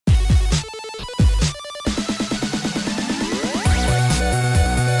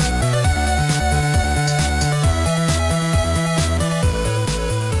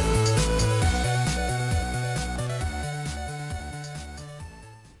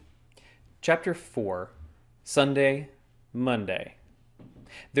Chapter 4, Sunday, Monday.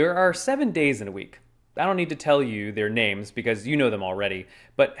 There are 7 days in a week. I don't need to tell you their names because you know them already,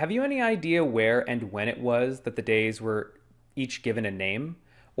 but have you any idea where and when it was that the days were each given a name?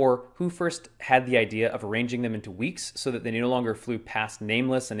 Or who first had the idea of arranging them into weeks so that they no longer flew past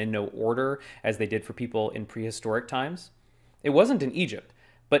nameless and in no order as they did for people in prehistoric times? It wasn't in Egypt,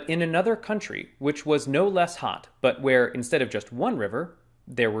 but in another country which was no less hot, but where instead of just one river,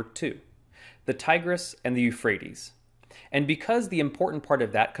 there were two: the Tigris and the Euphrates. And because the important part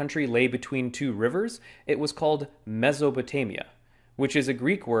of that country lay between two rivers, it was called Mesopotamia, which is a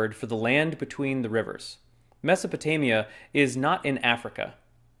Greek word for the land between the rivers. Mesopotamia is not in Africa,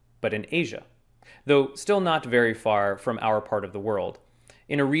 but in Asia, though still not very far from our part of the world,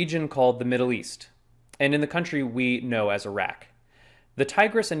 in a region called the Middle East, and in the country we know as Iraq. The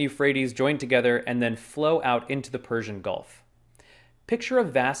Tigris and Euphrates join together and then flow out into the Persian Gulf. Picture a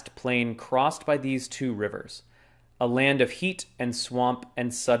vast plain crossed by these two rivers, a land of heat and swamp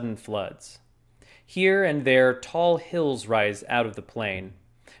and sudden floods. Here and there, tall hills rise out of the plain,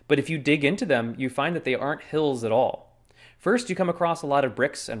 but if you dig into them, you find that they aren't hills at all. First, you come across a lot of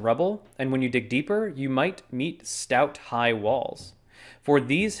bricks and rubble, and when you dig deeper, you might meet stout, high walls. For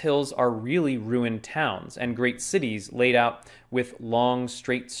these hills are really ruined towns and great cities laid out with long,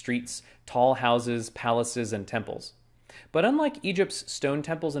 straight streets, tall houses, palaces, and temples. But unlike Egypt's stone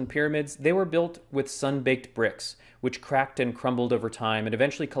temples and pyramids, they were built with sun-baked bricks, which cracked and crumbled over time and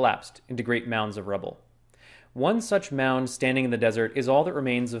eventually collapsed into great mounds of rubble. One such mound standing in the desert is all that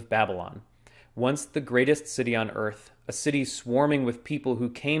remains of Babylon, once the greatest city on earth, a city swarming with people who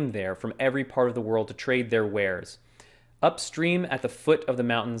came there from every part of the world to trade their wares. Upstream at the foot of the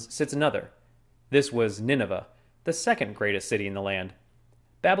mountains sits another. This was Nineveh, the second greatest city in the land.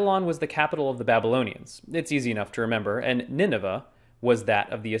 Babylon was the capital of the Babylonians. It's easy enough to remember, and Nineveh was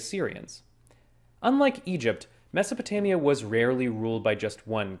that of the Assyrians. Unlike Egypt, Mesopotamia was rarely ruled by just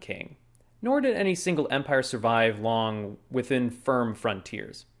one king, nor did any single empire survive long within firm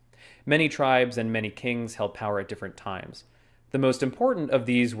frontiers. Many tribes and many kings held power at different times. The most important of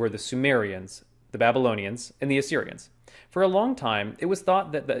these were the Sumerians, the Babylonians, and the Assyrians. For a long time, it was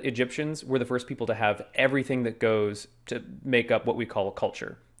thought that the Egyptians were the first people to have everything that goes to make up what we call a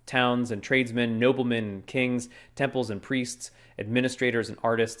culture: towns and tradesmen, noblemen and kings, temples and priests, administrators and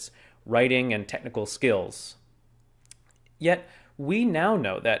artists, writing and technical skills. Yet, we now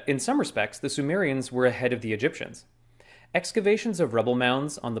know that, in some respects, the Sumerians were ahead of the Egyptians. Excavations of rubble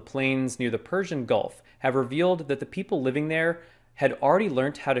mounds on the plains near the Persian Gulf have revealed that the people living there had already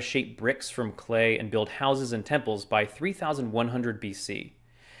learnt how to shape bricks from clay and build houses and temples by 3100 BC.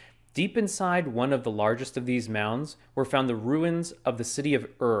 Deep inside one of the largest of these mounds were found the ruins of the city of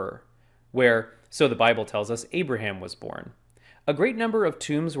Ur, where, so the Bible tells us, Abraham was born. A great number of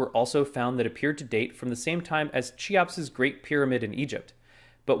tombs were also found that appeared to date from the same time as Cheops's Great Pyramid in Egypt.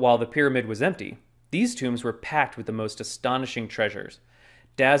 But while the pyramid was empty, these tombs were packed with the most astonishing treasures: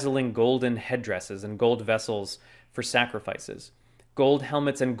 dazzling golden headdresses and gold vessels for sacrifices, gold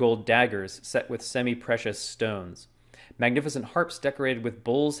helmets and gold daggers set with semi-precious stones, magnificent harps decorated with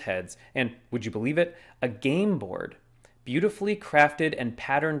bulls' heads, and, would you believe it, a game board, beautifully crafted and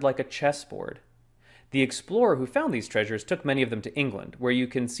patterned like a chessboard. The explorer who found these treasures took many of them to England, where you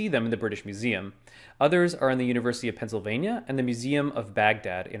can see them in the British Museum. Others are in the University of Pennsylvania and the Museum of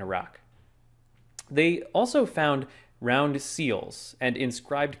Baghdad in Iraq. They also found round seals and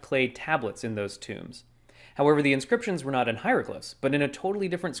inscribed clay tablets in those tombs. However, the inscriptions were not in hieroglyphs, but in a totally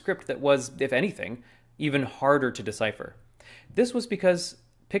different script that was, if anything, even harder to decipher. This was because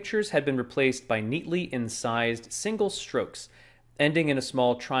pictures had been replaced by neatly incised single strokes, ending in a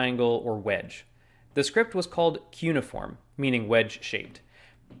small triangle or wedge. The script was called cuneiform, meaning wedge-shaped.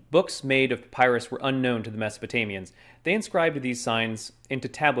 Books made of papyrus were unknown to the Mesopotamians. They inscribed these signs into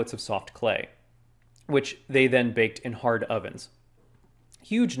tablets of soft clay, which they then baked in hard ovens.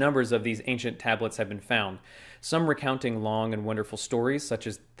 Huge numbers of these ancient tablets have been found, some recounting long and wonderful stories, such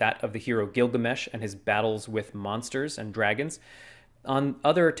as that of the hero Gilgamesh and his battles with monsters and dragons. On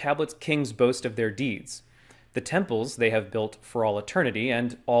other tablets, kings boast of their deeds, the temples they have built for all eternity,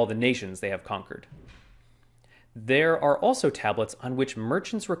 and all the nations they have conquered. There are also tablets on which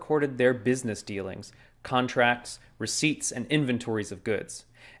merchants recorded their business dealings, contracts, receipts, and inventories of goods.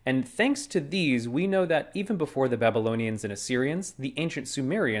 And thanks to these, we know that even before the Babylonians and Assyrians, the ancient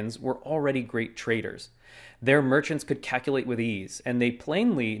Sumerians were already great traders. Their merchants could calculate with ease, and they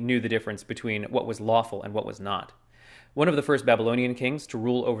plainly knew the difference between what was lawful and what was not. One of the first Babylonian kings to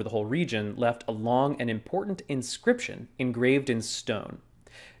rule over the whole region left a long and important inscription engraved in stone.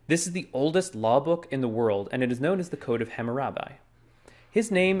 This is the oldest law book in the world, and it is known as the Code of Hammurabi. His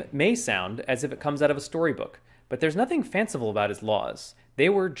name may sound as if it comes out of a storybook, but there's nothing fanciful about his laws. They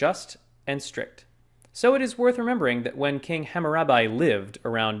were just and strict. So it is worth remembering that when King Hammurabi lived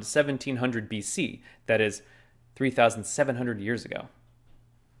around 1700 BC, that is, 3,700 years ago,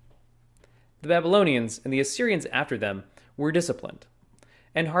 the Babylonians and the Assyrians after them were disciplined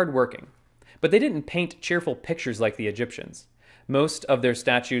and hardworking, but they didn't paint cheerful pictures like the Egyptians. Most of their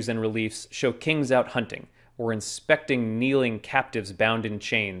statues and reliefs show kings out hunting, or inspecting kneeling captives bound in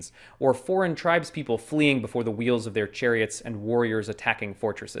chains, or foreign tribespeople fleeing before the wheels of their chariots and warriors attacking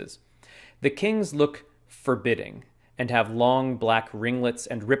fortresses. The kings look forbidding and have long black ringlets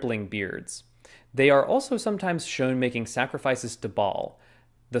and rippling beards. They are also sometimes shown making sacrifices to Baal,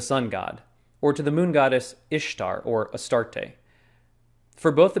 the sun god, or to the moon goddess Ishtar or Astarte.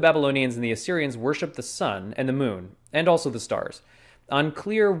 For both the Babylonians and the Assyrians worshipped the sun and the moon, and also the stars. On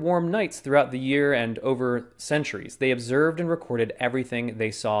clear, warm nights throughout the year and over centuries, they observed and recorded everything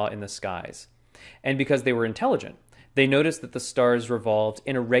they saw in the skies. And because they were intelligent, they noticed that the stars revolved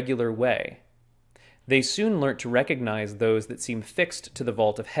in a regular way. They soon learnt to recognize those that seemed fixed to the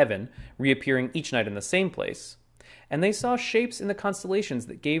vault of heaven, reappearing each night in the same place. And they saw shapes in the constellations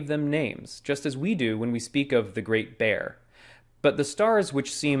that gave them names, just as we do when we speak of the Great Bear. But the stars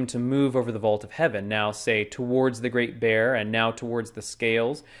which seemed to move over the vault of heaven, now say towards the Great Bear and now towards the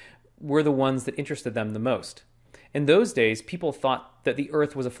scales, were the ones that interested them the most. In those days, people thought that the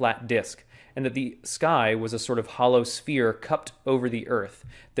earth was a flat disk, and that the sky was a sort of hollow sphere cupped over the earth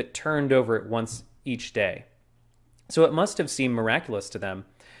that turned over it once each day. So it must have seemed miraculous to them.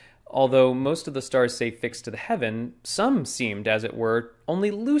 Although most of the stars say fixed to the heaven, some seemed, as it were,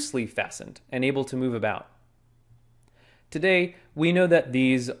 only loosely fastened and able to move about. Today, we know that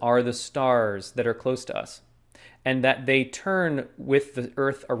these are the stars that are close to us, and that they turn with the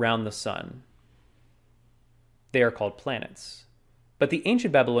earth around the sun. They are called planets. But the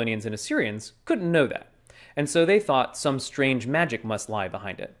ancient Babylonians and Assyrians couldn't know that, and so they thought some strange magic must lie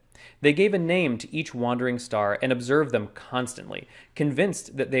behind it. They gave a name to each wandering star and observed them constantly,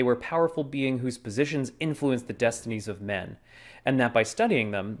 convinced that they were powerful beings whose positions influenced the destinies of men, and that by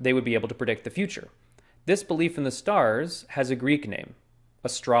studying them, they would be able to predict the future. This belief in the stars has a Greek name,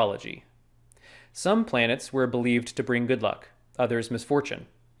 astrology. Some planets were believed to bring good luck, others misfortune.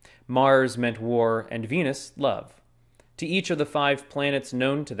 Mars meant war, and Venus, love. To each of the 5 planets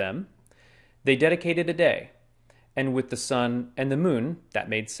known to them, they dedicated a day, and with the sun and the moon, that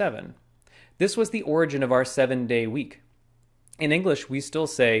made 7. This was the origin of our 7-day week. In English, we still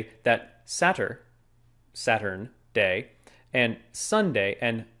say that Saturn day, and Sunday,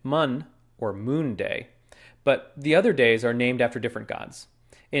 and Mun, or moon day, but the other days are named after different gods.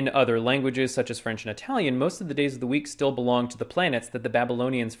 In other languages, such as French and Italian, most of the days of the week still belong to the planets that the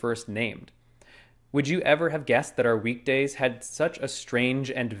Babylonians first named. Would you ever have guessed that our weekdays had such a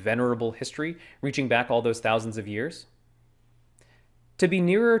strange and venerable history, reaching back all those thousands of years? To be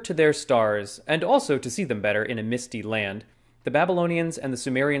nearer to their stars, and also to see them better in a misty land, the Babylonians and the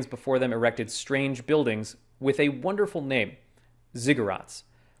Sumerians before them erected strange buildings with a wonderful name, ziggurats.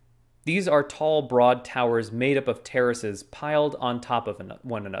 These are tall, broad towers made up of terraces piled on top of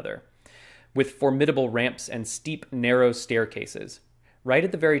one another, with formidable ramps and steep, narrow staircases. Right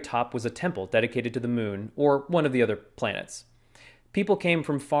at the very top was a temple dedicated to the moon, or one of the other planets. People came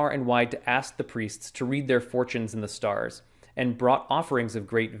from far and wide to ask the priests to read their fortunes in the stars, and brought offerings of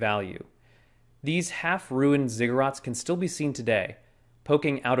great value. These half-ruined ziggurats can still be seen today,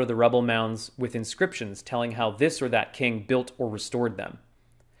 poking out of the rubble mounds with inscriptions telling how this or that king built or restored them.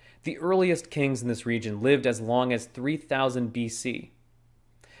 The earliest kings in this region lived as long as 3000 BC,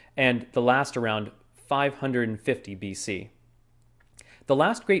 and the last around 550 BC. The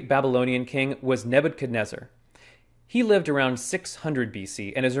last great Babylonian king was Nebuchadnezzar. He lived around 600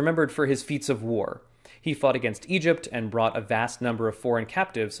 BC and is remembered for his feats of war. He fought against Egypt and brought a vast number of foreign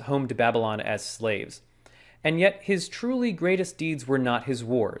captives home to Babylon as slaves. And yet his truly greatest deeds were not his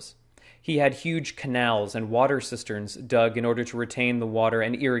wars. He had huge canals and water cisterns dug in order to retain the water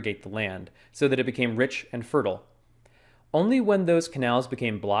and irrigate the land, so that it became rich and fertile. Only when those canals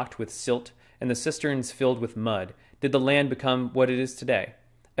became blocked with silt and the cisterns filled with mud did the land become what it is today,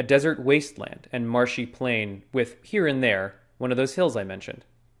 a desert wasteland and marshy plain with, here and there, one of those hills I mentioned.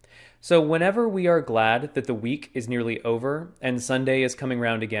 So whenever we are glad that the week is nearly over and Sunday is coming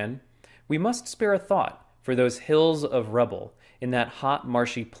round again, we must spare a thought for those hills of rubble in that hot,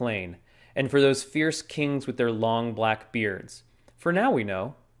 marshy plain, and for those fierce kings with their long black beards. For now we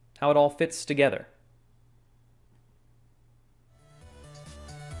know how it all fits together.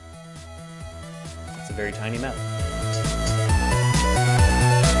 It's a very tiny map.